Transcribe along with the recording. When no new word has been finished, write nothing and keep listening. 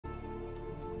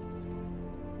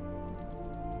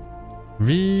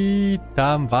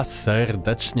Witam was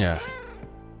serdecznie.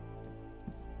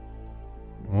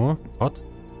 O,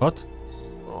 kot.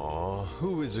 Aw,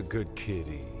 who is a good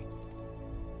kitty?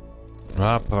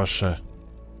 A proszę.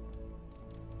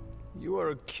 You are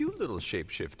a cute little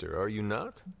shapeshifter, are you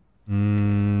not?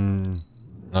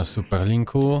 Na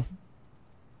superlinku.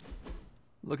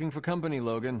 Looking for company,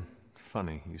 Logan.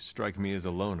 Funny, you strike me as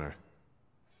a loner.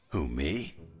 Who,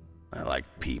 me? I like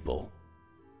people.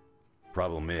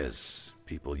 Problem is,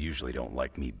 people usually don't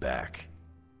like me back.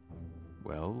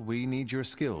 Well, we need your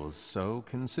skills, so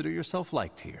consider yourself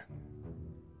liked here.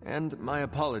 And my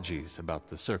apologies about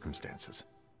the circumstances.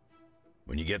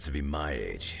 When you get to be my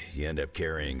age, you end up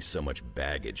carrying so much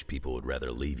baggage people would rather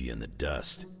leave you in the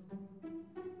dust.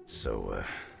 So,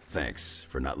 thanks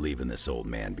for not leaving this old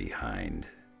man behind.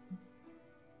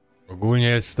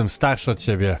 Ogólnie jestem starszy od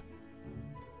ciebie.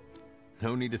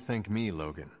 No need to thank me,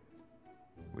 Logan.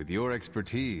 With your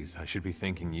expertise, I should be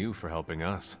thanking you for helping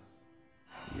us.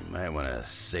 You might want to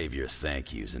save your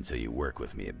thank yous until you work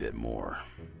with me a bit more.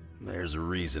 There's a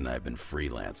reason I've been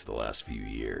freelance the last few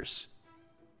years.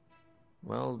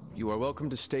 Well, you are welcome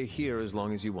to stay here as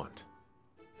long as you want.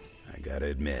 I gotta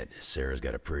admit, Sarah's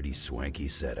got a pretty swanky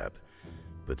setup.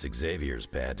 Puts Xavier's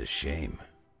pad to shame.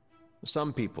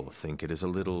 Some people think it is a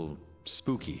little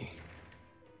spooky.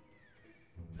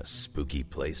 A spooky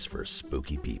place for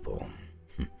spooky people.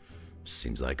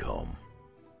 Seems like home.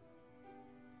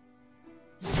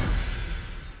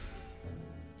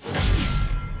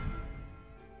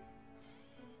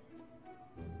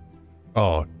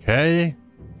 Okej.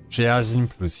 Przyjaźń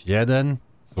 +1.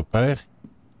 Super.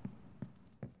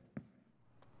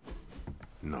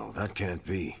 No, that can't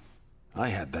be. I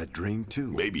had that dream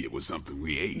too. Maybe it was something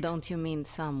we ate. Don't you mean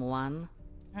someone?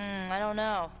 I don't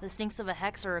know. This stinks of a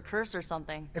hex or a curse or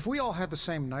something. If we all had the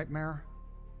same nightmare,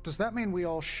 does that mean we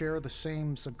all share the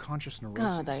same subconscious neurosis?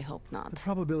 God, I hope not. The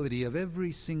probability of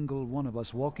every single one of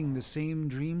us walking the same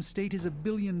dream state is 1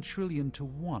 billion to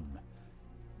 1.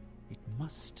 It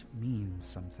must mean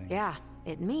something. Yeah,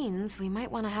 it means we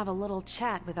might want to have a little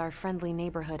chat with our friendly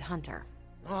neighborhood hunter.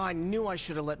 Oh, I knew I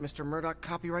should have let Mr. Murdoch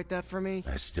copyright that for me.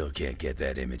 I still can't get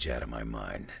that image out of my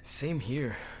mind. Same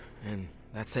here. And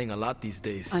that's saying a lot these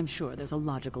days. I'm sure there's a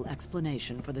logical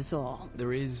explanation for this all.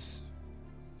 There is...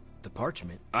 the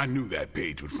parchment. I knew that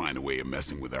page would find a way of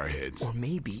messing with our heads. Or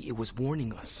maybe it was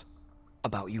warning us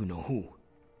about you-know-who.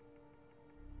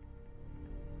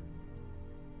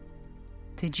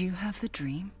 Did you have the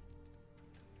dream?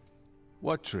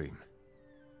 What dream?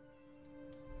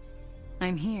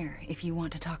 I'm here if you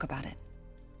want to talk about it.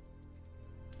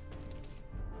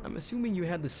 I'm assuming you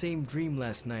had the same dream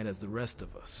last night as the rest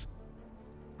of us.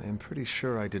 I am pretty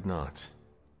sure I did not.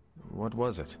 What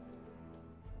was it?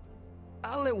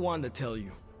 I'll let Wanda tell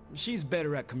you. She's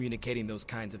better at communicating those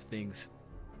kinds of things.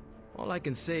 All I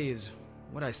can say is,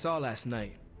 what I saw last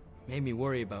night made me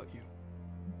worry about you.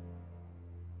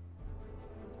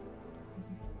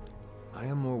 I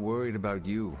am more worried about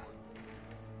you.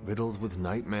 Riddled with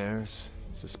nightmares,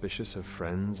 suspicious of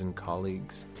friends and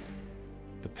colleagues.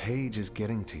 The page is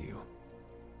getting to you.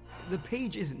 The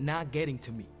page is not getting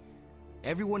to me.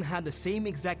 Everyone had the same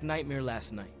exact nightmare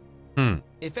last night.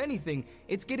 If anything,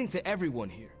 it's getting to everyone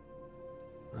here.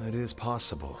 It is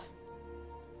possible.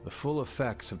 The full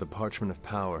effects of the Parchment of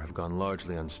Power have gone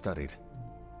largely unstudied.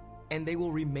 And they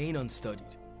will remain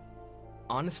unstudied.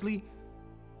 Honestly,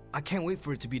 I can't wait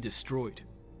for it to be destroyed.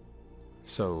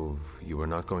 So, you are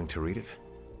not going to read it?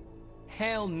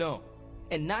 Hell no.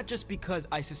 And not just because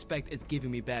I suspect it's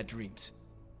giving me bad dreams.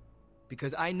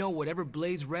 Because I know whatever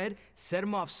Blaze read set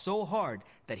him off so hard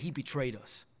that he betrayed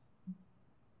us.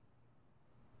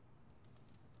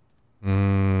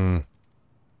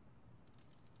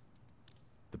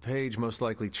 The page most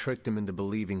likely tricked him into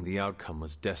believing the outcome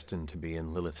was destined to be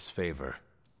in Lilith's favor.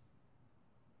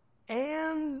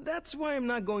 And that's why I'm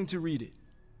not going to read it.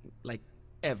 Like,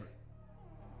 ever.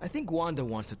 I think Wanda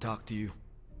wants to talk to you.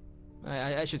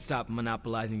 I should stop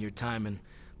monopolizing your time and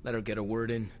let her get a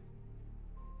word in.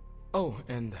 Oh,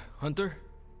 and Hunter?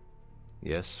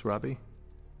 Yes, Robbie?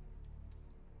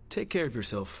 Take care of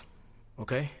yourself,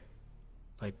 okay?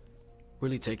 Like,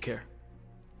 really take care.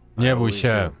 Nie bój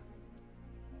się.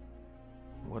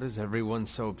 What is everyone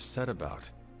so upset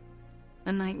about?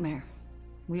 A nightmare.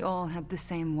 We all had the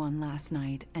same one last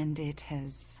night, and it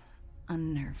has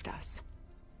unnerved us.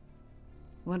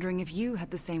 Wondering if you had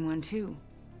the same one too.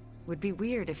 Would be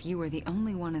weird if you were the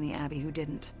only one in the Abbey who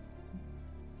didn't.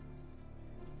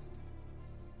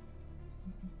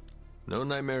 No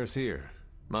nightmares here.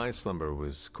 My slumber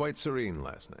was quite serene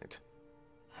last night.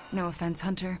 No offense,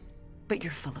 Hunter, but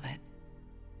you're full of it.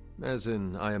 As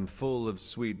in, I am full of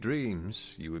sweet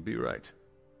dreams, you would be right.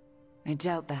 I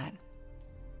doubt that.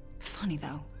 Funny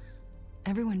though.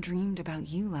 Everyone dreamed about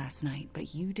you last night,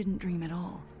 but you didn't dream at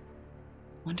all.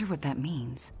 Wonder what that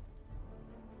means.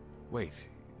 Wait,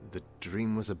 the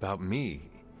dream was about me.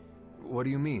 What do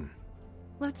you mean?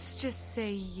 Let's just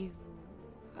say you...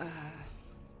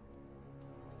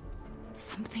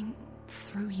 something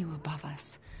threw you above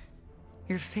us.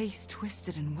 Your face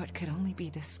twisted in what could only be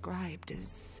described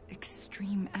as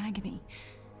extreme agony.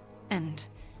 And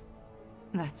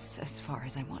that's as far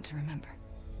as I want to remember.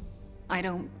 I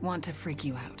don't want to freak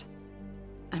you out.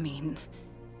 I mean,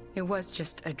 it was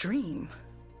just a dream,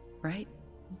 right?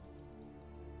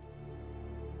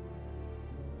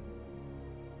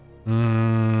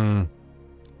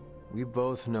 We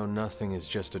both know nothing is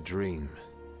just a dream,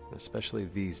 especially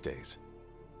these days.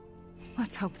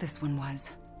 Let's hope this one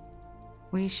was.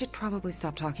 We should probably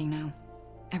stop talking now.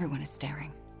 Everyone is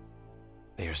staring.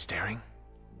 They are staring?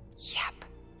 Yep.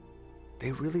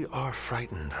 They really are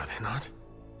frightened, are they not?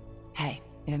 Hey,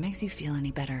 if it makes you feel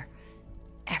any better,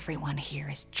 everyone here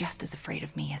is just as afraid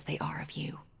of me as they are of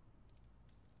you.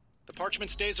 The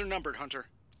parchment's days are numbered, Hunter.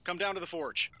 Come down to the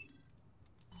forge.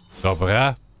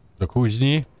 Dobra, do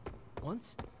kuźni.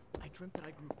 Once, I dreamt that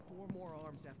I grew 4 more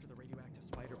arms after the radioactive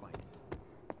spider bite.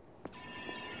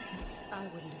 I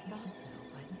wouldn't have thought so,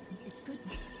 but it's good.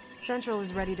 Central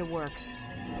is ready to work.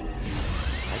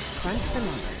 Let's crunch the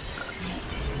numbers.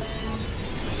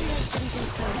 Maybe I shouldn't think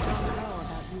so strong at all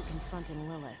about you confronting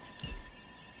Lilith.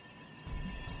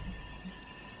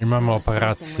 I mamy It's messing with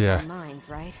operację. our minds,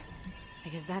 right?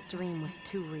 Because that dream was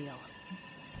too real.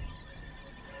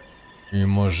 I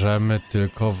możemy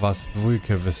tylko was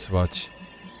dwójkę wysłać.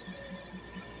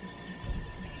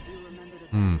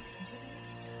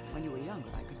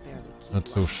 No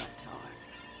cóż.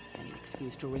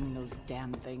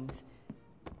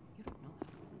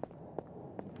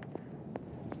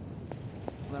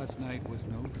 Last night was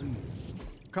no dream.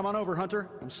 Come on over, Hunter.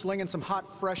 I'm slinging some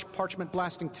hot, fresh,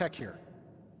 parchment-blasting tech here.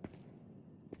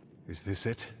 Is this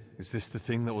it? Is this the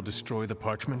thing that will destroy the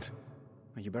parchment?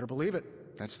 Well, you better believe it.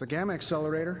 That's the gamma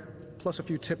accelerator, plus a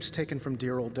few tips taken from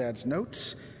dear old Dad's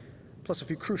notes, plus a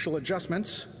few crucial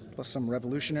adjustments, plus some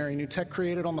revolutionary new tech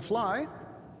created on the fly.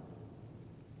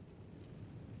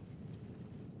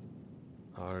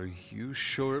 Are you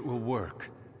sure it will work?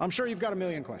 I'm sure you've got a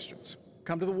million questions.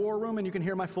 Come to the war room and you can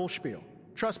hear my full spiel.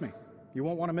 Trust me, you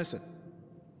won't want to miss it.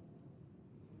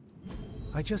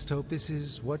 I just hope this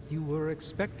is what you were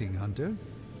expecting, Hunter.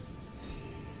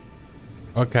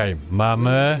 Okej,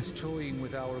 mamy Is toying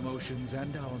with our emotions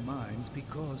and our minds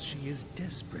because she is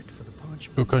desperate for the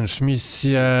parchment. ukończ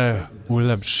misję,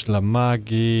 ulepsz dla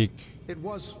magik. It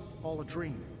was all a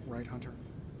dream, right, Hunter?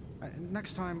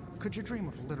 Next time, could you dream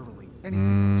of literally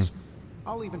anything else?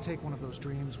 I'll even take one of those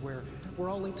dreams where we're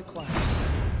all linked to class.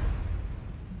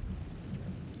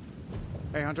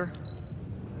 Hey, Hunter.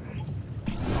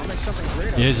 I'll make something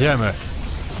great. Jedziemy.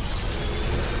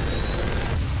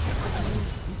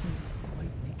 Isn't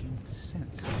quite making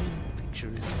sense. The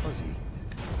picture is fuzzy.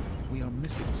 We are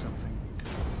missing something.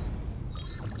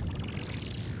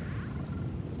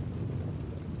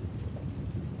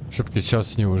 Szybki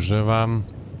cios nie używam.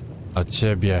 A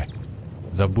ciebie.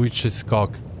 Zabójczy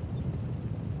skok.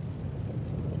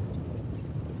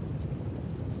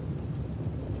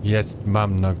 Jest,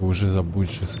 mam na górze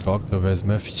zabójczy skok, to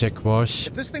wezmę wściekłość.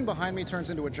 If this thing behind me turns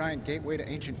into a giant gateway to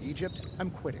ancient Egypt,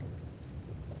 I'm quitting.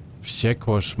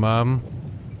 Wściekłość mam.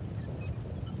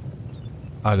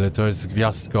 Ale to jest z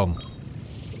gwiazdką.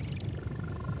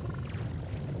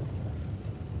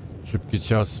 Szybki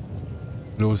cios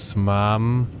plus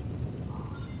mam.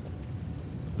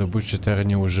 Zabójczy teren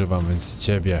nie używam, więc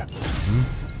ciebie.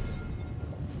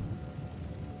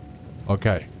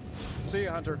 Okej. See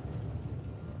you, Hunter.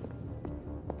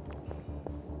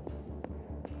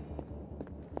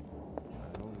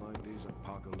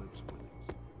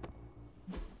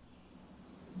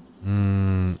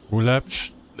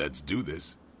 Ulepsz. Let's do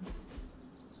this.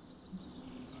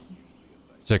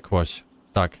 Wściekłość.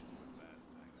 Tak.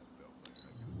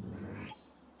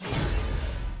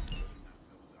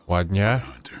 Ładnie.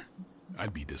 Hunter,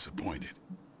 I'd be disappointed.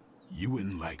 You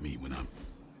wouldn't like me when I'm...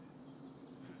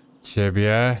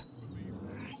 Ciebie.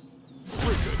 We're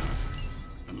good,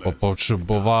 Hunter. Bo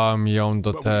potrzebowałem ją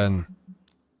do ten...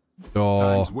 Do...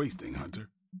 Time's wasting, Hunter.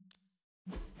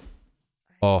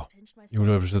 O. I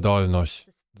ulepsz zdolność.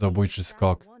 Zabójczy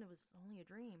skok.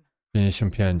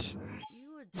 55. You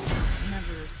would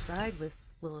never side with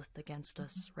Lilith against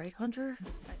us, right, Hunter?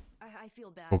 I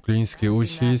feel bad. Pokliński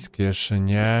uścisk, jeszcze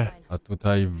nie. A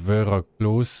tutaj wyrok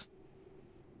plus.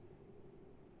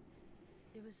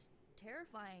 It was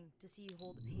terrifying to see you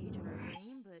hold the page in our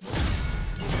dream, but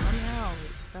somehow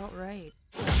it felt right.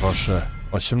 Proszę,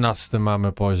 18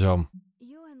 mamy poziom.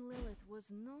 You and Lilith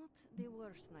was not the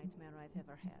worst nightmare I've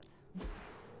ever had.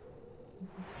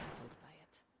 Settled by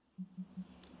it.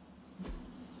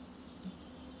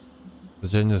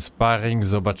 Codzienny sparring,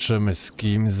 zobaczymy z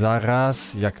kim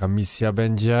zaraz, jaka misja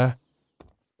będzie.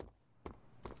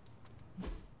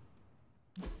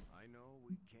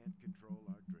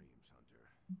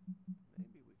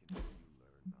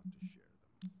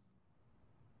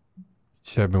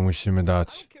 Ciebie musimy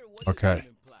dać. Okej.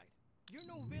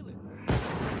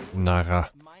 Nara.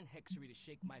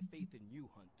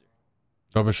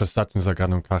 Robisz ostatnią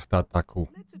zagraną kartę ataku.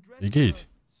 I git.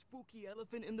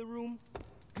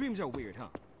 Dreams are weird, huh?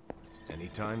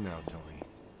 Anytime now, Tony.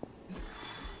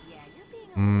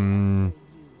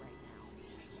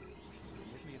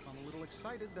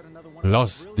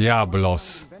 Los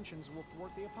Diablos.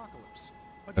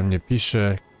 Ten nie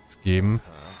pisze z kim.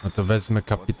 No to wezmę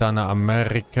kapitana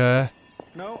Amerykę.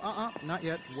 No, not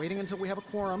yet. Waiting until we have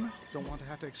a quorum. Don't want to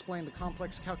have to explain the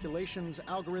complex calculations,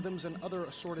 algorithms, and other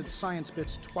assorted science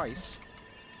bits twice.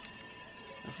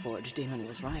 The Forge Demon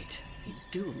was right. You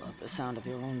do love the sound of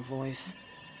your own voice.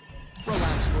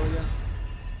 Relax, will ya?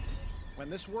 When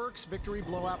this works, victory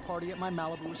blowout party at my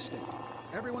Malibu estate.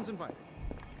 Everyone's invited.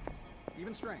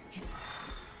 Even Strange.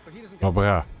 But he doesn't get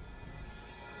Dobra.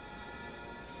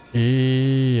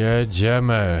 I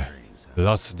jedziemy.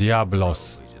 Los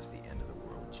Diablos.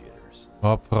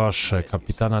 O proszę,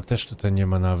 kapitana też tutaj nie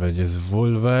ma nawet. Jest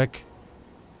Wulwek,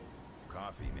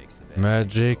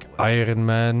 Magic, Iron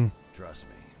Man.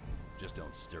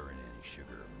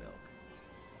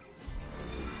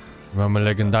 Mamy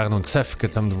legendarną cewkę,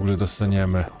 tam w ogóle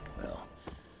dostaniemy.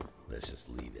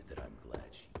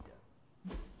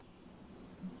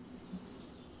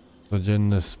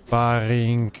 Codzienny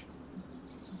sparring.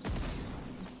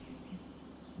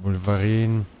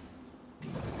 Wolverine.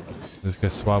 Zyskaj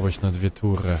słabość na 2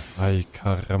 tury. Aj,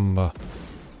 karamba.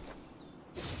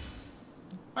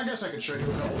 I guess I could show you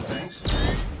a couple of things.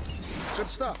 Good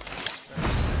stuff.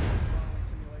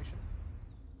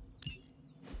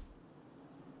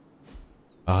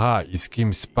 Aha, i z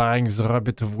kim sparring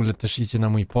zrobię, to w ogóle też idzie na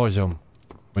mój poziom.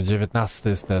 Bo 19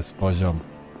 jest teraz poziom.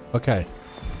 Okej.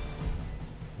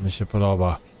 Mi się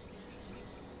podoba.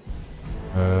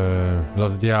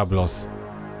 Los Diablos.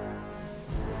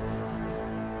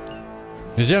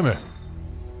 Jedziemy!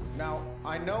 Now,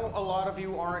 I know a lot of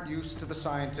you aren't used to the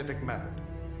scientific method.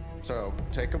 So,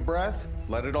 take a breath,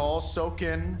 let it all soak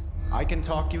in. I can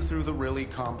talk you through the really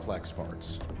complex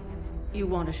parts. You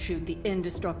want to shoot the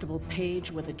indestructible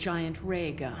page with a giant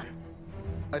ray gun.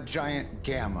 A giant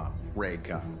gamma ray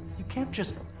gun. You can't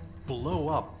just blow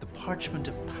up the parchment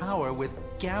of power with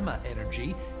gamma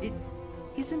energy. It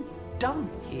isn't done.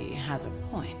 He has a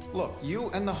point. Look,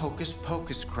 you and the Hocus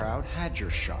Pocus crowd had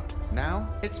your shot. Now,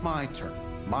 it's my turn.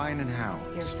 Mine and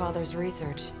Howard's. Your father's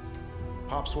research.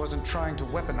 Pops wasn't trying to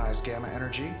weaponize gamma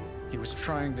energy. He was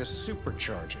trying to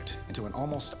supercharge it into an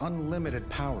almost unlimited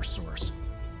power source.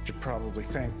 Should probably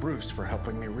thank Bruce for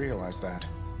helping me realize that.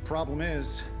 Problem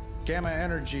is, gamma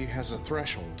energy has a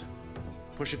threshold.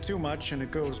 Push it too much and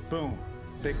it goes boom.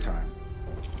 Big time.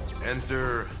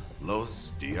 Enter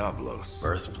Los Diablos.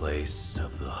 Birthplace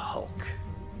of the Hulk.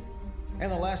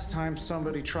 And the last time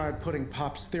somebody tried putting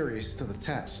Pop's theories to the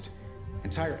test,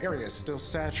 entire areas still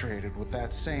saturated with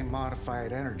that same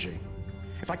modified energy.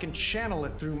 If I can channel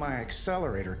it through my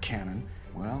accelerator cannon,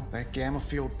 well, that gamma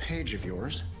field page of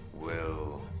yours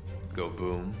will go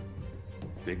boom.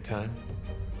 Big time?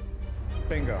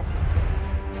 Bingo.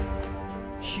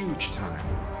 Huge time.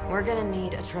 We're gonna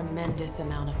need a tremendous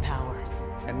amount of power.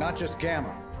 And not just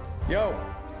gamma. Yo,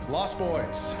 Lost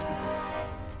Boys.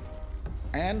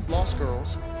 And Lost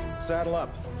Girls. Saddle up.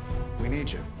 We need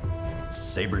you.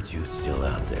 Sabretooth's still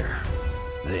out there.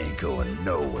 They ain't going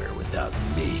nowhere without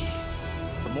me.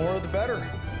 The more the better.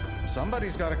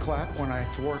 Somebody's gotta clap when I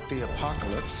thwart the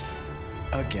apocalypse.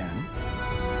 Again.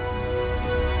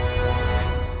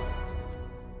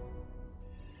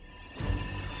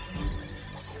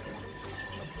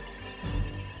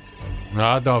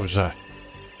 No dobrze.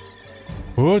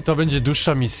 To będzie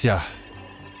dłuższa misja.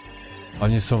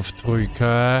 Oni są w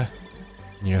trójkę.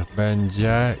 Niech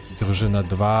będzie. I drużyna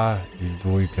 2 i w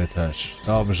dwójkę też.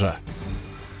 Dobrze.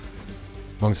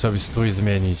 Mogę sobie strój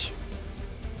zmienić.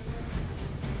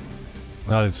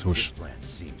 No ale cóż.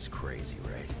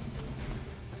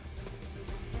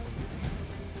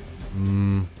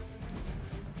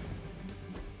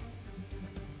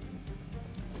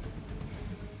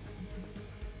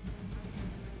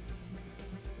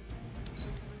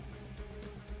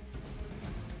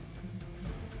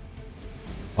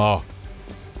 O.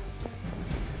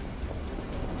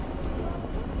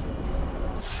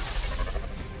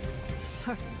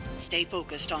 Stay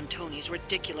focused on Tony's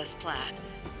ridiculous plan.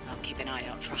 I'll keep an eye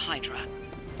out for Hydra.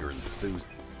 You're enthused.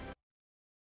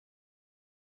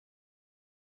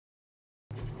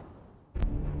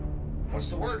 What's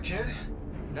the word, kid?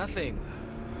 Nothing.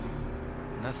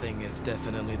 Nothing is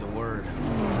definitely the word.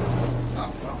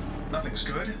 Oh, well, nothing's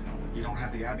good. You don't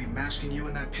have the Abbey masking you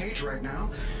in that page right now.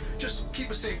 Just keep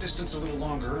a safe distance a little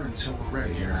longer until we're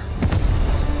ready here.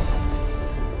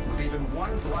 With even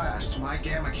one blast, my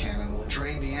gamma cannon will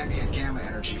drain the ambient gamma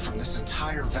energy from this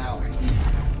entire valley.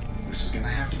 This is gonna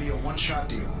have to be a one-shot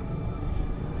deal.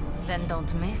 Then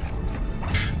don't miss.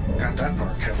 Got that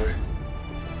part covered.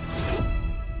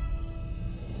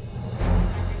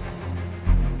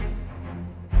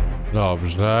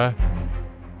 Dobrze.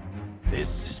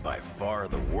 This is by far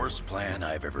the worst plan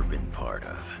I've ever been part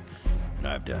of. And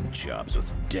I've done jobs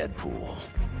with Deadpool.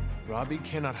 Robbie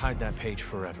cannot hide that page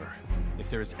forever. If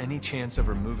there is any chance of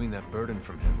removing that burden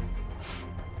from him.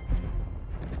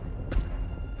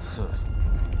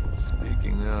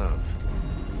 Speaking of...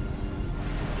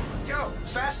 Yo,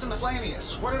 Fast and the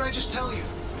Flamius, what did I just tell you?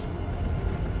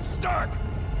 Stark!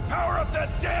 Power up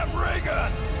that damn ray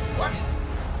gun! What?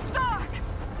 Stark!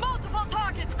 Multiple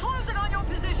targets closing on your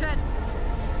position!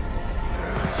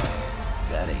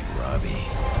 That ain't Robbie.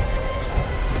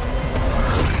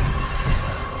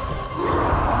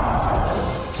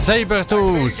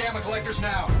 Sabertooth! Gamma collectors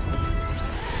now.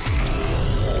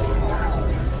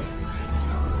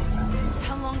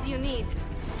 How long do you need?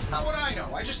 How would I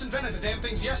know? I just invented the damn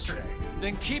things yesterday.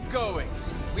 Then keep going.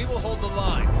 We will hold the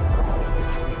line.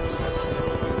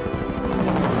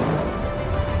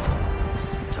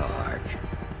 Stark.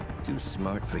 Too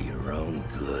smart for your own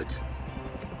good.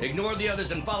 Ignore the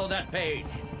others and follow that page.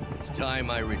 It's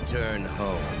time I return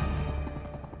home.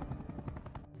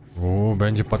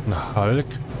 Będzie potem Hulk.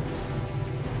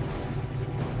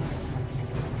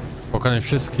 Pokonaj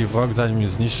wszystkich wrogów, zanim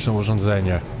zniszczą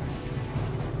urządzenie.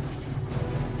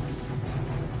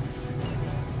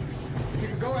 If you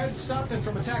could go ahead and stop them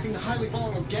from attacking the highly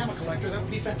vulnerable gamma collector, that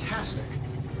would be fantastic.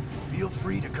 Feel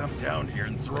free to come down here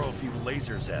and throw a few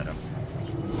lasers at him.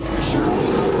 Sure.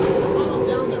 While I'm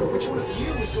down there, which one of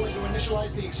you is going to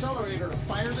initialize the accelerator to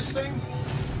fire this thing?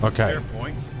 Okay. Fair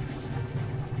point.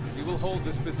 We will hold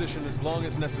this position as long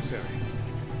as necessary.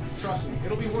 Trust me,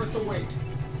 it'll be worth the wait.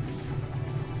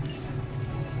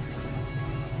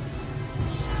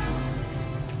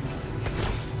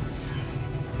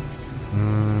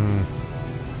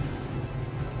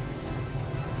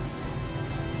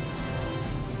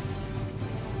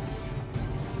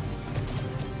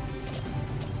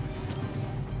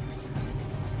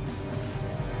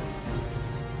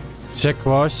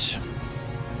 Wściekłość.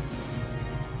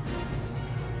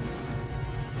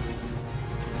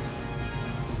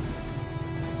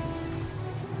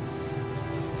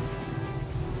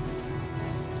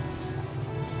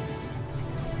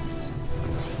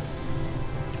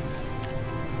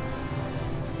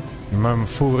 Mam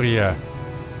furię.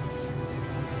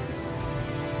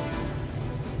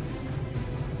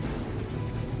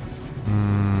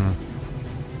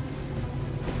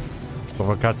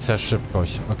 Prowokacja,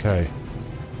 szybkość, okej.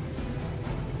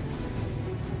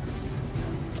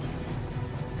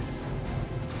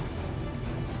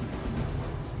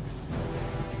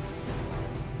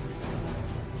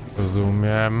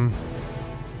 Rozumiem.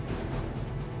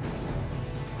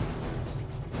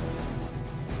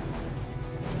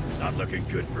 Not looking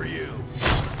good for you.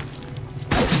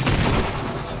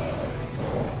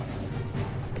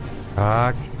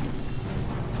 Tak.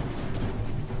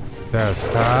 Teraz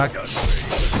tak.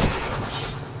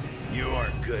 You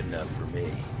aren't good enough for me.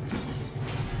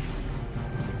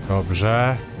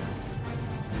 Dobrze.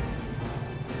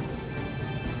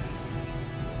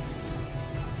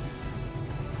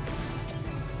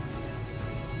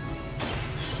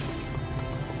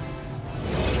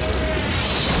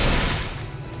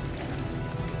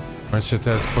 On się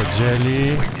teraz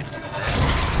podzieli.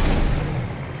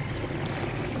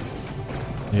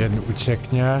 Jeden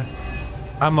ucieknie.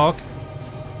 Amok.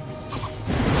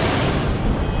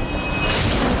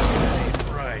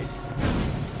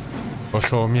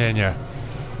 Oszołomienie.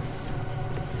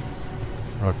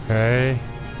 Okej.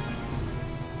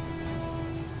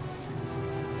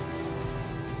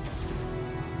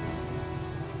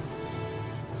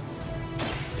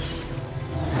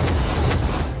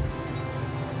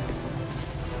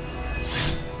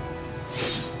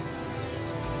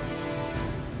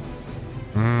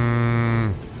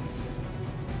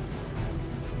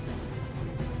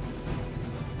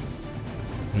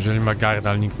 Jeżeli ma gardę,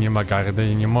 ale nikt nie ma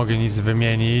gardy i nie mogę nic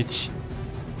wymienić.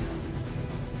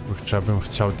 Kurczę, bym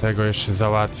chciał tego jeszcze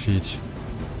załatwić.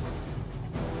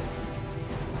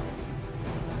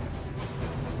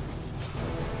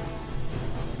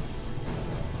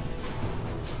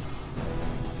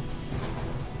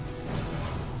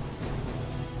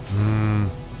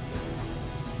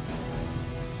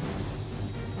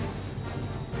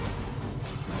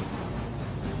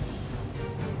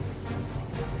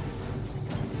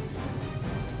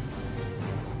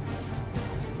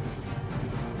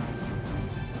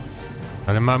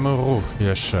 Ale mamy ruch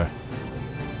jeszcze.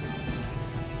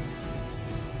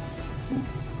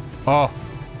 O!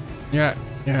 Nie,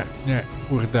 nie, nie,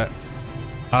 kurde.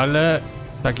 Ale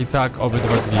tak i tak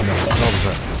obydwa zginą.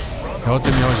 Dobrze. O to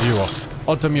mi chodziło.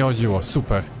 O to mi chodziło.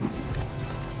 Super.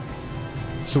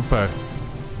 Super.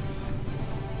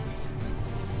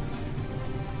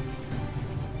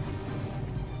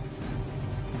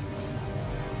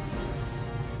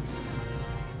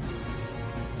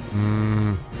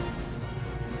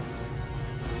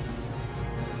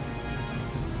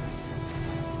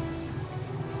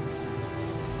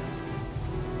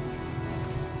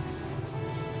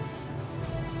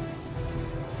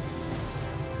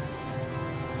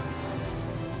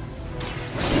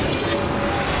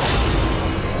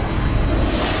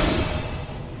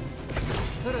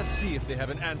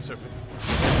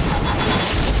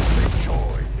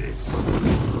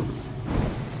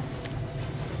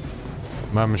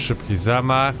 Mamy szybki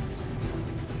zamach.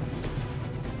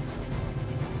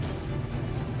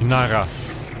 I nara.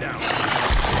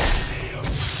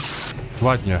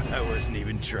 Ładnie.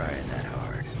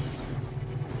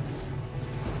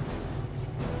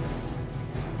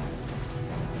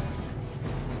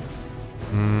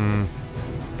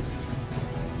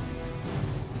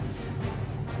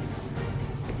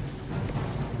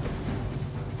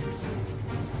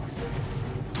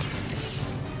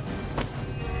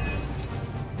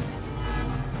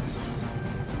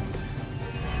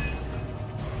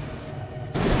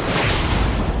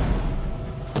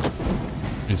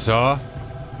 I co?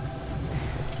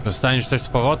 Dostaniesz coś z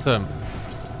powrotem.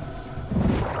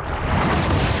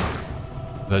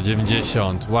 Za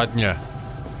 90, ładnie.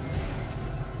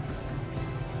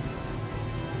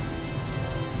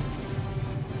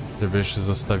 Ciebie jeszcze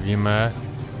zostawimy.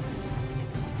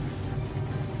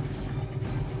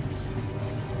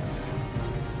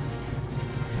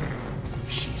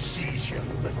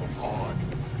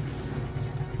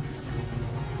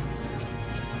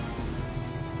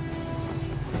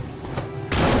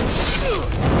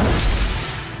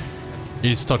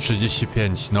 I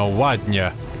 135, no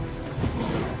ładnie.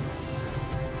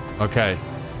 Okej.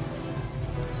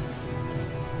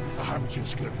 I'm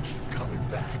just gonna keep coming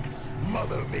back.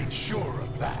 Mother made sure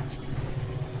of that.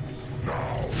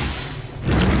 Now.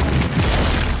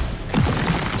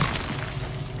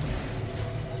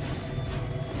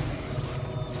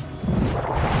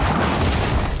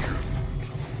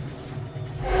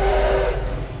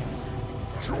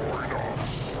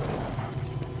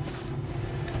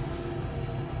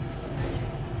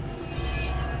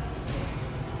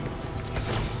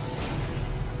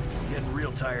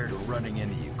 Tired of running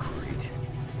into you, Creed.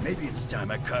 Maybe it's time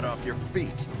I cut off your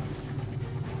feet.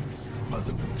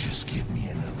 Mother will just give me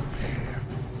another pair.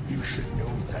 You should know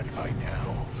that by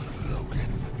now,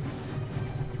 Logan.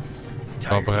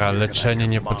 Dobra, leczenie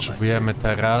nie potrzebujemy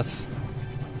teraz.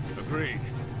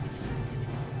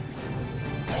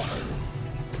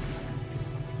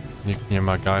 Nikt nie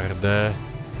ma gardy.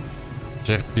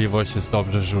 Cierpliwość jest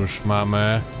dobrze, że już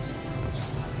mamy.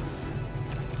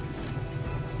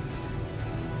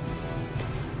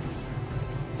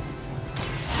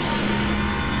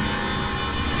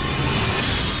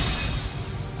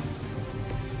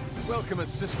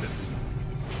 Assistance.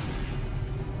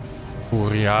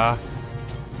 Furia.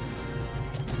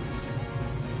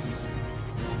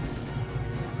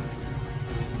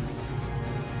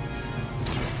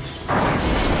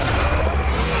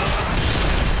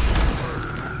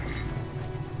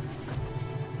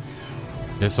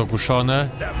 Jest ogłuszony?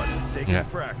 Nie.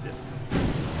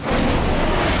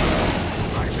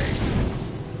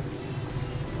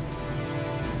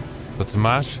 Co ty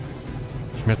masz?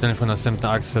 Śmiertelnie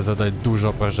następna akcja zadaje dużo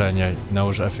obrażenia i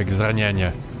nałóż efekt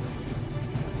zranienie.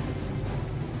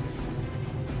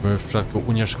 W przypadku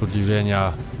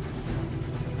unieszkodliwienia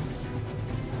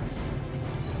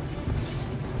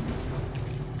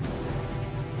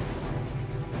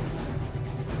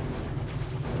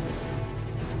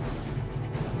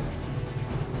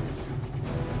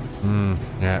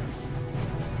nie.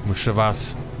 Muszę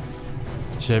was.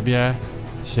 Ciebie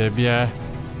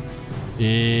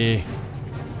i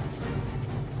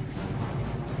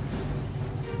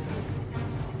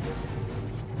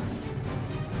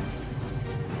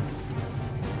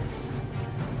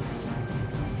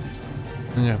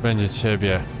No niech będzie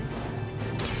ciebie.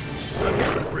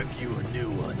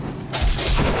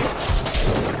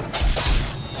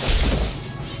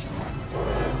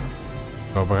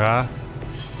 Dobra.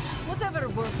 Whatever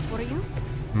works for you.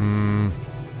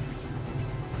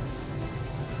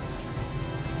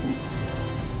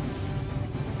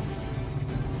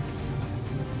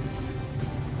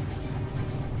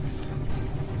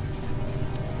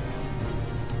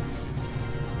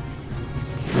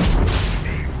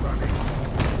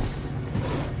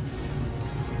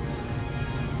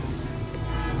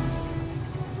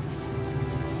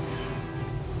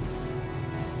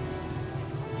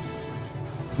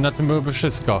 Na tym byłoby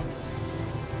wszystko.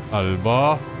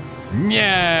 Albo...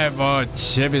 Nie, bo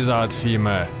ciebie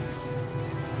załatwimy.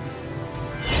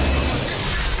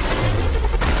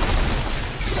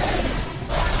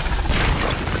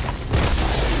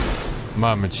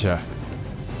 Mamy cię.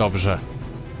 Dobrze.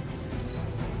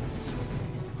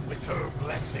 With her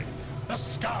blessing, the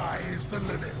sky is the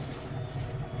limit.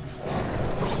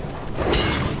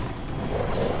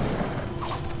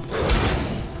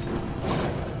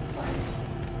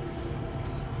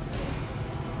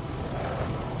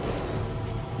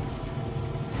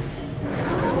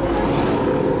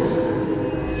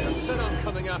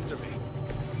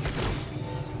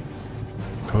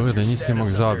 Kurde, nic nie mógł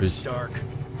zrobić.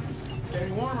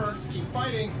 Getting warmer. Keep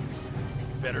fighting.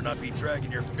 Better not be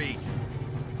dragging your feet.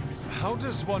 How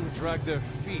does one drag their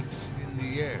feet in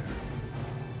the air?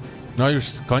 No już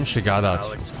skończy gadać.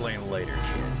 I'll explain later,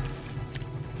 kid.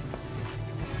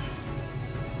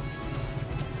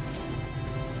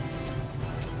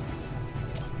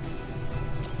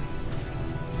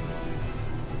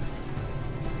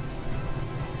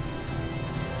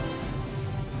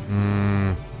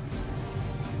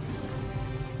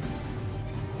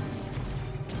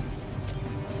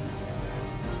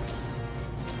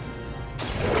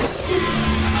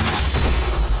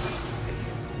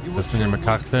 Dostaniemy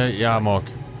kartę i amok.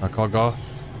 Na kogo?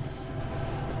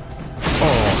 O!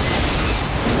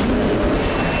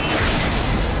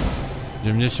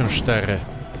 94.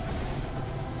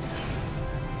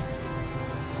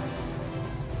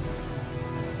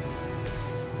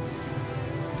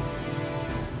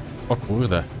 O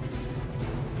kurde.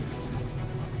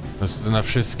 To jest na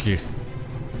wszystkich.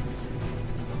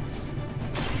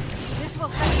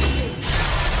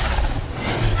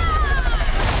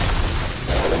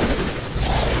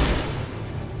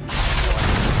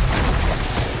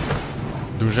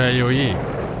 Duże UI.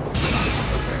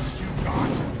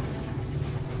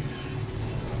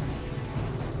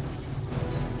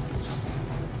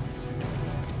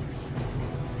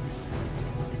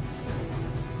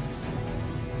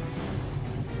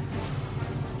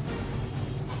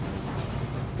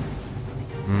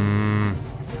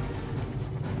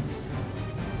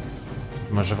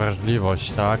 Może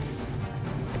wrażliwość, tak?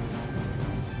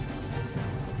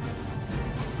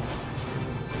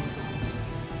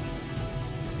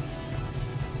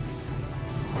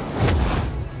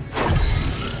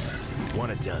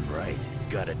 Want it done right,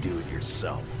 gotta do it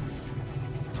yourself.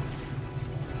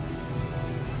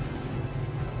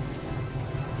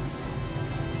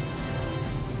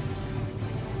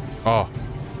 O,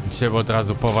 się od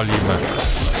razu powalimy.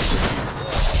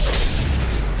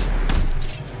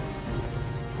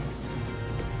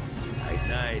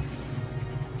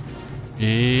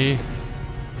 I...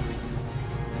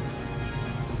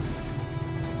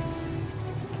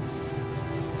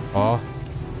 O!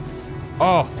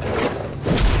 O!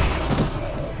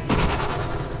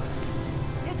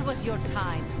 It was your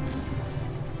time.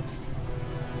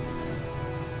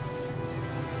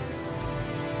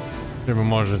 Żeby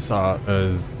może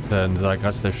ten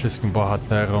zagrać tutaj wszystkim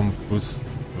bohaterom plus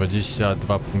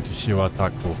 22 punkty siły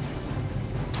ataku.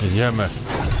 Jedziemy.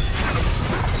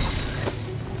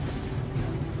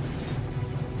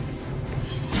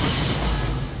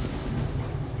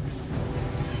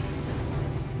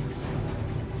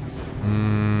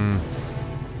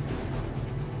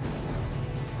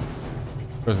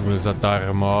 To jest za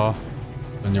darmo.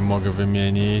 To nie mogę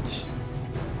wymienić.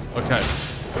 Okej.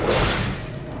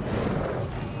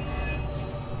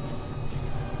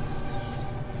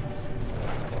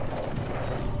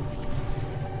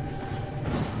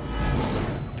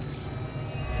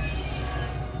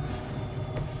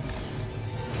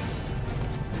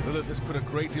 Lilith has put a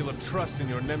great deal of trust in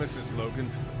your nemesis, Logan.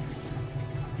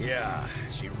 Yeah,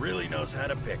 she really knows how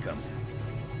to pick 'em.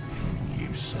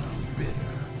 You sound bitter.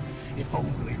 If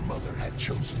only Mother had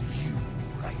chosen you,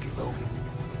 right, Logan?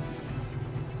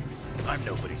 I'm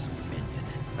nobody's minion.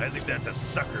 I think that's a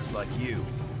suckers like you.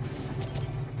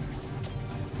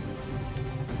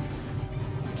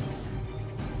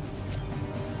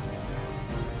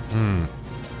 Even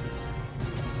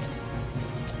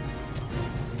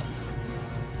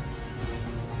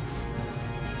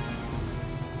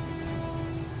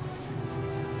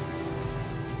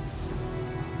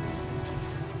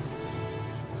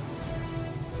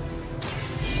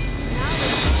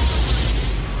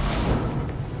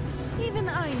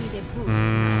I need a boost now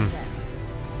and then.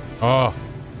 O!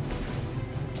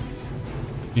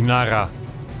 Inara.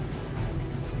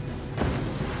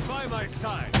 By my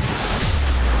side.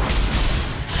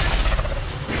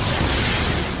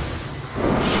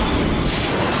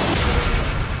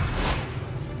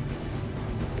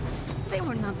 They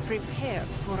were not prepared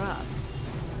for us.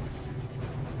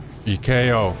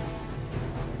 IKO.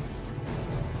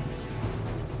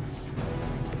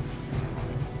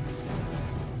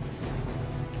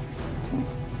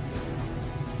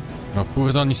 No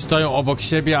kurde, oni stoją obok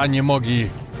siebie, a nie mogli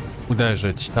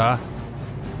uderzyć, ta?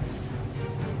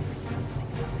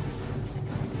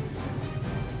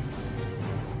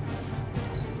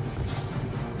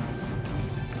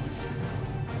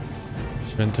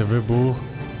 Święty wybuch.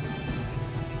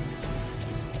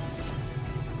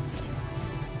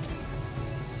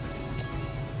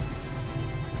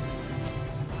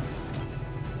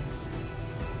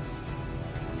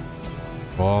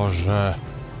 Boże.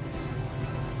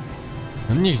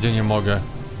 No, nigdzie nie mogę.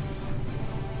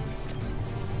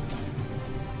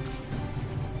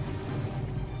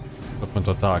 Zróbmy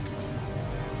to tak.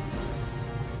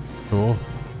 Tu.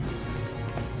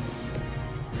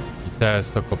 I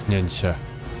teraz to kopnięcie.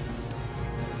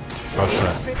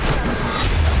 Proszę.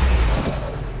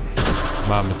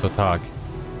 Mamy to tak.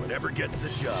 Whatever gets the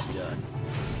job done.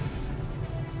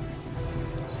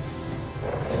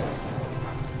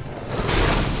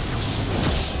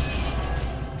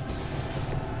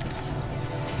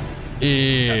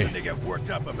 Nothing to get worked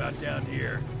up about down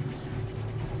here.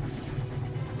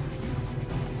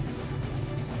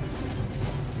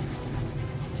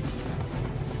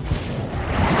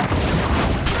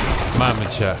 Mamy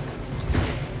cię.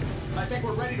 I think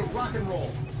we're ready to rock and roll.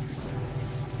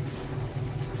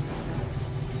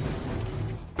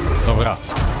 Dobra.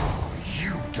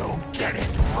 You don't get it,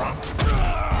 Rump.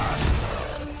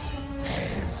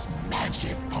 There's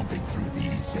magic pumping through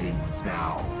these veins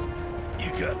now. You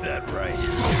got that right.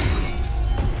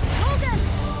 Hold it!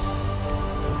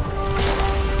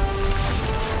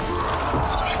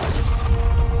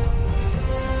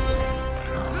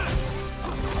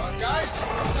 Guys,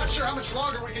 I'm not sure how much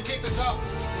longer we can keep this up.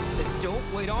 Then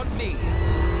don't wait on me.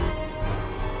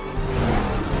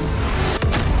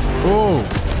 Ooh.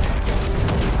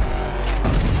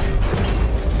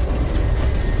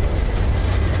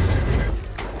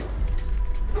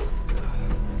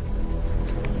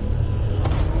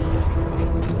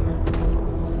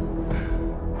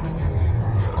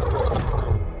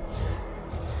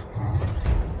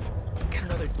 Get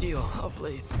another deal, oh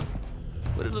please.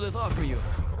 What did Lilith offer you?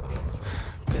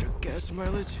 Better gas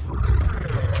mileage?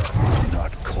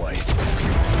 Not quite.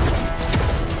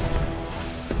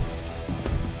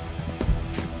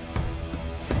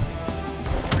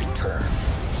 Return.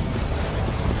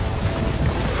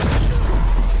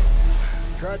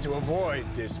 Tried to avoid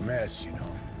this mess, you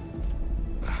know.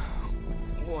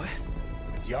 What?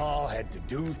 But y'all had to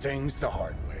do things the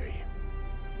hard way.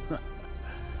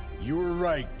 You were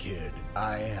right, kid.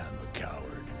 I am a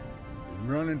coward. Been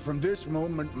running from this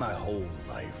moment my whole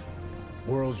life.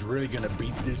 World's really gonna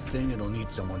beat this thing, it'll need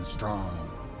someone strong.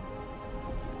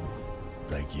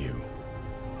 Like you.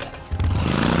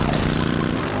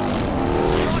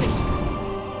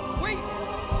 Wait!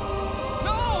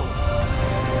 No!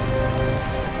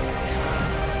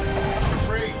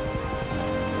 3,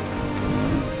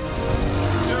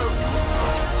 2,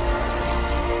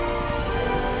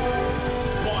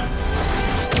 1.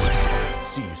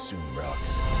 See you soon,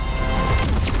 Rocks.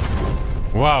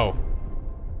 Wow.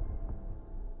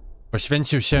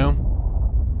 Poświęcił się.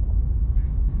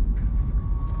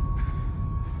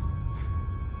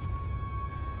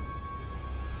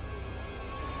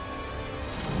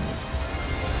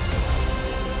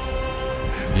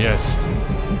 Jest.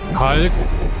 Hulk.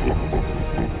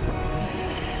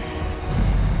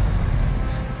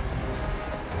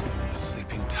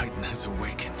 Sleeping Titan has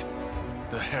awakened.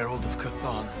 The Herald of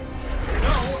Chthon.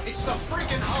 No, it's the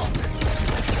freaking Hulk.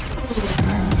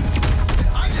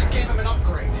 I just gave him an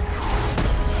upgrade.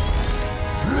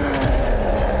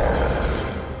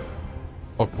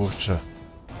 O kurczę.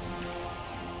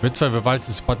 Wytrwaj we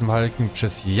walce z Upadłym Hulkiem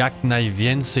przez jak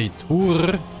najwięcej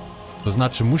tur. To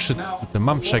znaczy muszę...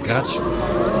 Mam przegrać. I think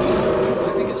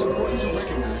it's important to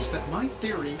recognize that my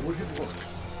theory would have worked.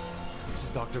 This is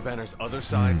Dr. Banner's other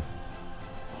side.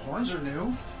 Horns are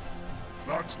new.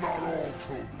 That's not all,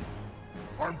 Tony.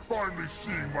 I'm finally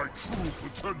seeing my true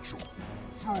potential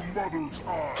through Mother's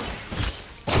eyes.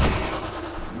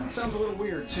 That sounds a little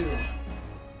weird, too.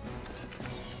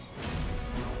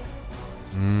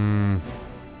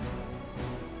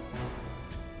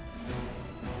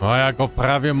 No ja go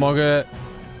prawie mogę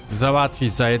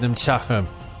załatwić za jednym ciachem.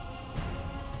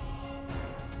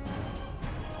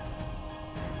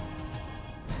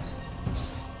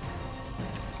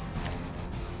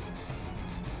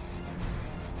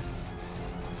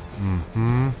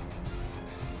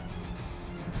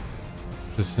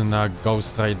 Wszyscy na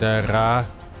Ghost Ridera.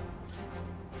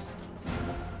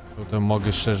 To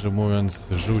mogę szczerze mówiąc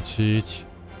rzucić.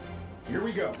 Here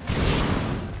we go.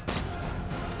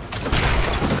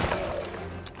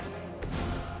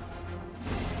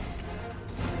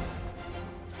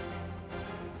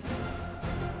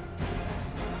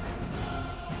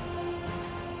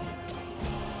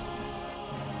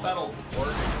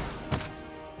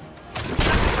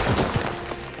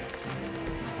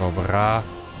 Dobra.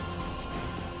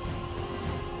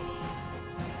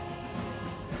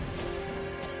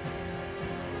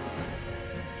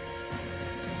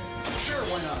 Sure,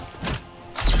 why not?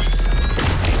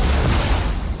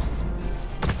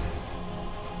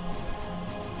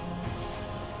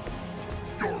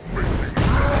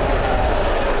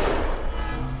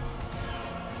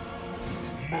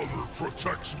 Mother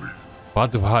protects me.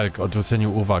 Padł Hulk,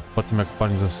 odwróceniu uwag. Po tym jak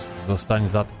pan zostanie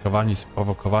zaatakowany i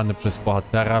sprowokowany przez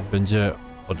bohatera, będzie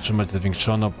otrzymać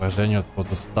zwiększone obrażenie od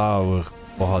pozostałych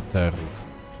bohaterów.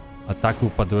 Ataku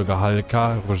upadłego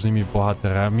Hulka różnymi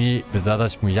bohaterami, by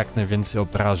zadać mu jak najwięcej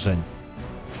obrażeń.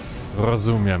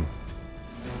 Rozumiem.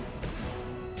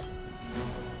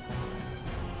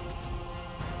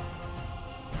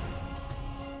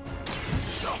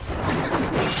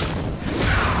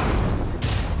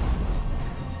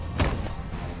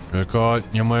 Tylko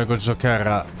nie mojego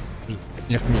Jokera.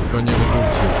 Niech mi go nie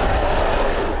wyrzucił.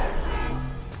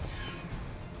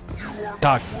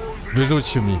 Tak,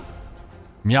 wyrzucił mi.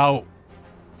 Miał...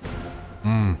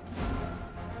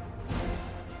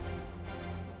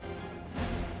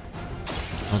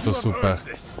 No to super.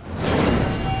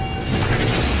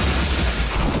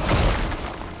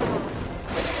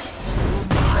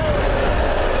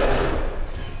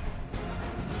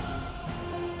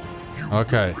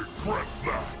 Okej.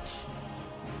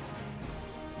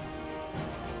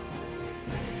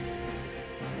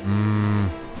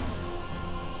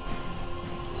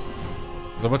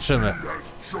 Zobaczymy.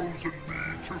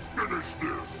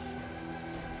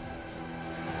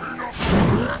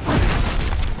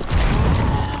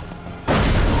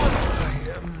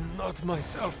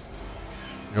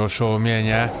 I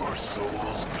oszołomienie.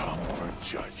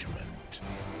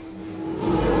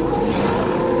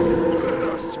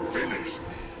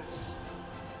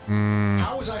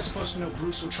 How was I supposed to know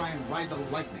Bruce would try and ride the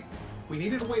lightning? We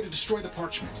needed a way to destroy the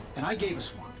parchment, and I gave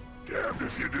us one. Damned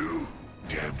if you do,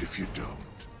 damned if you don't.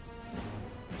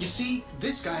 You see,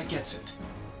 this guy gets it.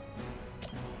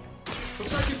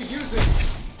 Looks like you could use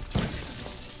this.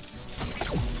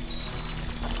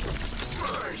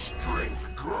 My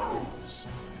strength grows.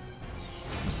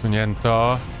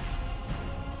 Usunięto.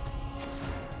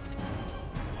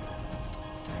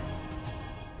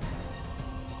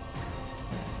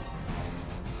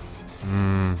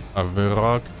 A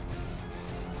wyrok?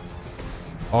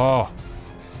 O!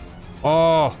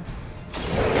 O!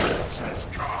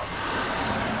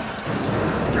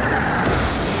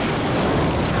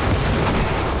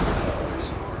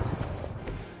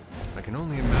 I can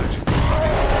only imagine.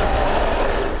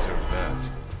 Deserve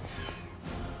that.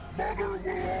 Mother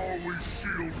will always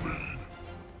shield me.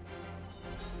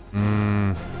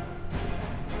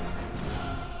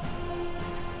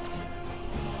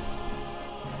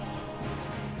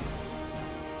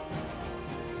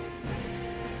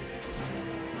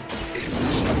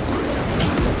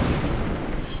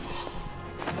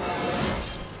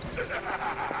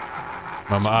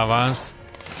 Mam awans.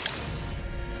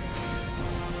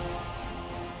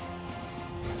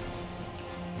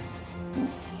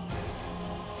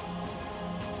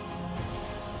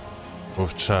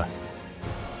 Kurczę.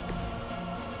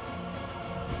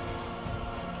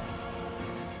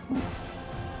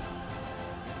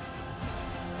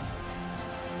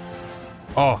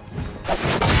 O!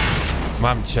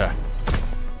 Mam cię.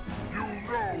 You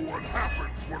know what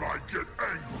happens when I get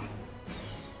angry.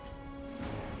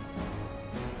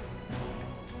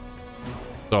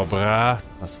 Dobra,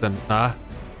 następna.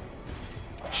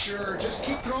 Sure, just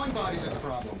keep throwing bodies at the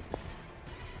problem.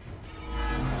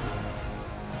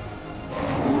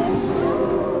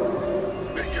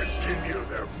 They continue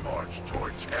their march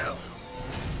towards hell.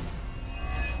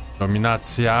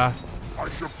 Dominacja. I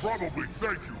should probably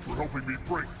thank you for helping me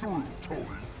break through, Tony.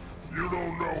 You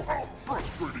don't know how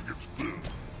frustrating it's been.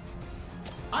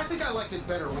 I think I liked it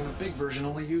better when the big version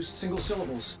only used single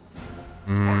syllables.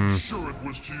 I'm sure it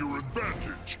was to your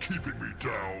advantage, keeping me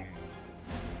down.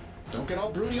 Don't get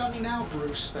all broody on me now,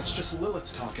 Bruce. That's just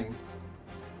Lilith talking.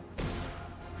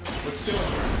 Let's do it.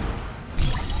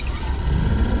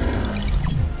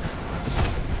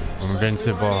 Mam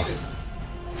więcej, bo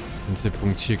więcej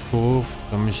punkcików,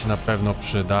 to mi się na pewno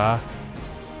przyda.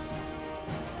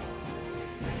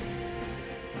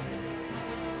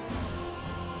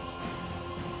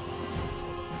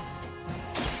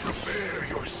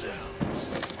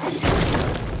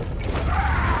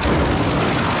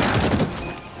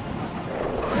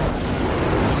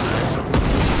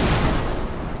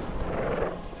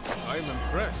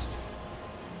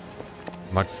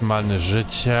 Maksymalne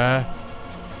życie.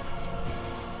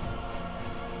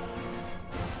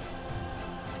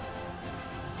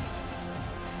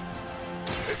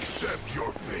 Accept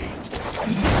your fate.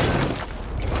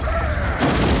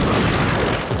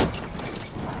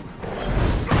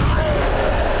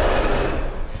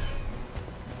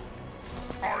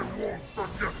 I won't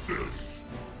forget this.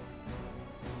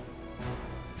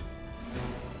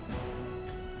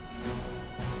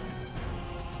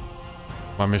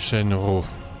 Mam jeszcze jeden ruch.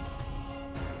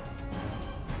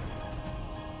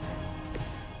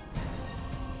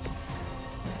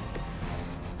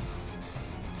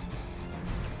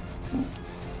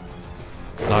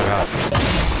 Dobra.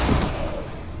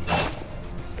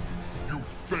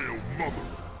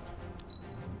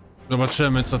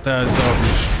 Zobaczymy, co teraz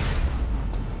zrobisz.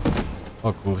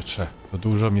 O kurczę, to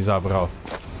dużo mi zabrał.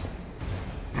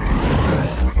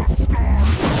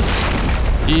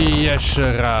 I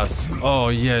jeszcze raz.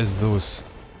 O Jezus.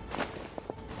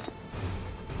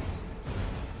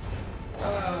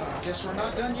 Guess we're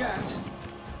not done yet.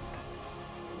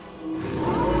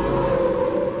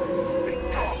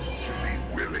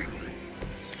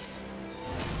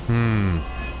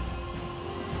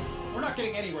 We're not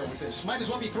getting anywhere with this. Might as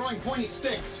well be throwing pointy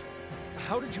sticks.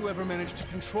 How did you ever manage to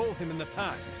control him in the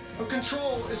past? Well,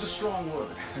 control is a strong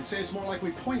word. I'd say it's more like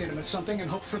we pointed him at something and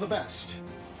hoped for the best.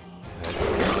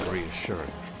 That's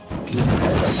reassuring.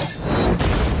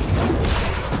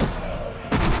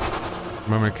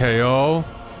 Mamy KO.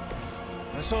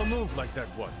 I saw a move like that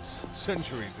once,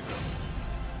 centuries ago.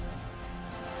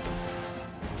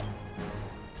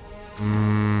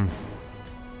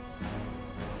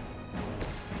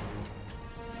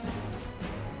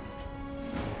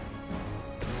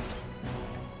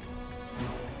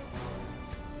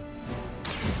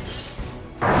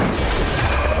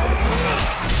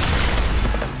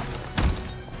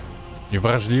 I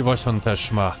wrażliwość on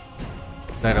też ma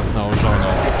teraz nałożoną.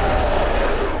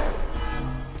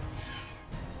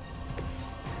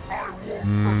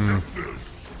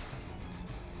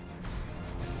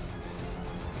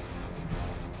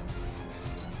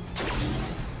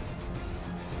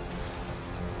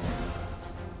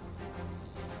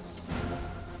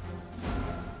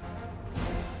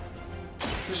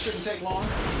 This shouldn't take long.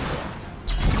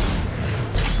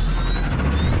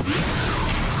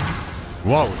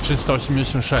 Wow,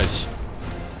 386.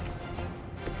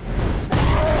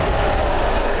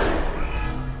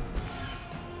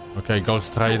 Okej,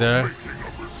 Ghost Rider.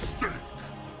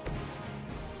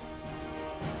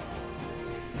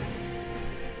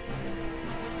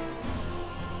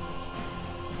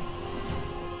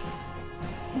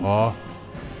 O,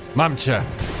 mam cię.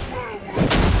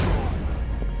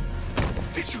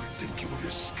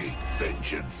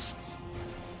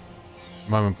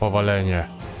 Mamy powalenie.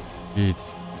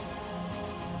 Git.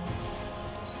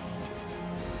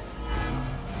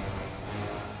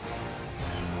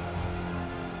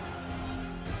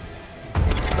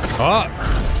 O!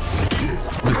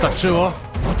 Wystarczyło?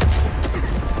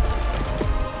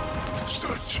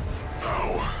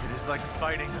 It is like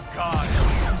fighting a god.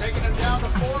 I'm taking him down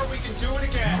before we can do it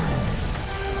again.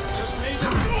 Just need to...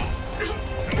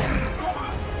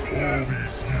 All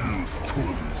these years,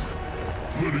 Tony,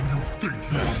 letting you think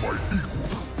you were my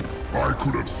equal. I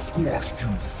could have squashed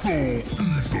you so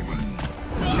easily.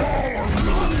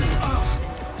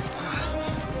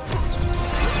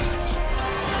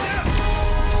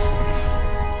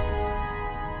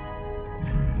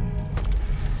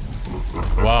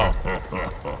 Wow.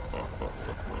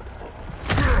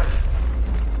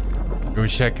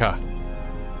 Ucieka.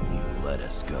 You let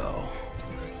us go.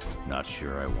 Not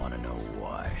sure I want to know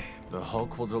why. The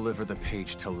Hulk will deliver the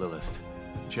page to Lilith,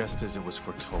 just as it was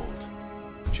foretold.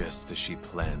 Just as she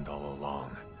planned all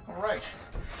along. All right.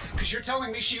 Because you're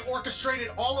telling me she orchestrated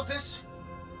all of this?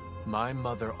 My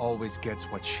mother always gets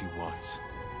what she wants.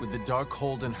 With the dark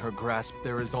hold in her grasp,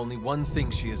 there is only one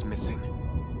thing she is missing.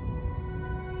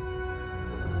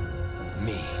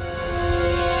 Me.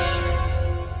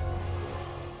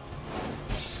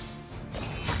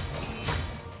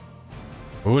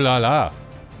 Ulala!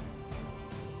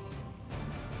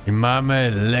 I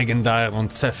mamy legendarną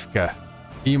cewkę.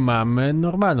 I mamy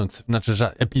normalną cewkę,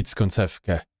 znaczy epicką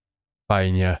cewkę.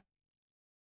 Fajnie.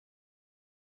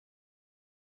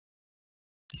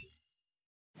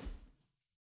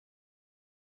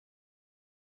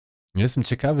 Jestem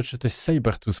ciekawy, czy też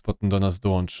Saber tu potem do nas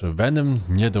dołączy. Venom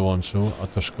nie dołączył, a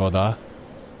to szkoda.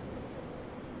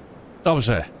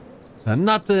 Dobrze.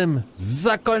 Na tym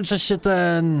zakończę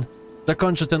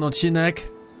ten odcinek.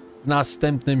 W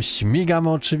następnym śmigamy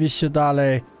oczywiście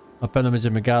dalej. Na pewno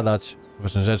będziemy gadać,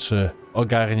 różne rzeczy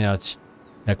ogarniać.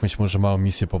 Jakąś może małą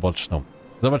misję poboczną.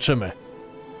 Zobaczymy.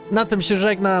 Na tym się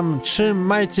żegnam.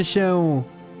 Trzymajcie się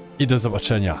i do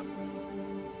zobaczenia.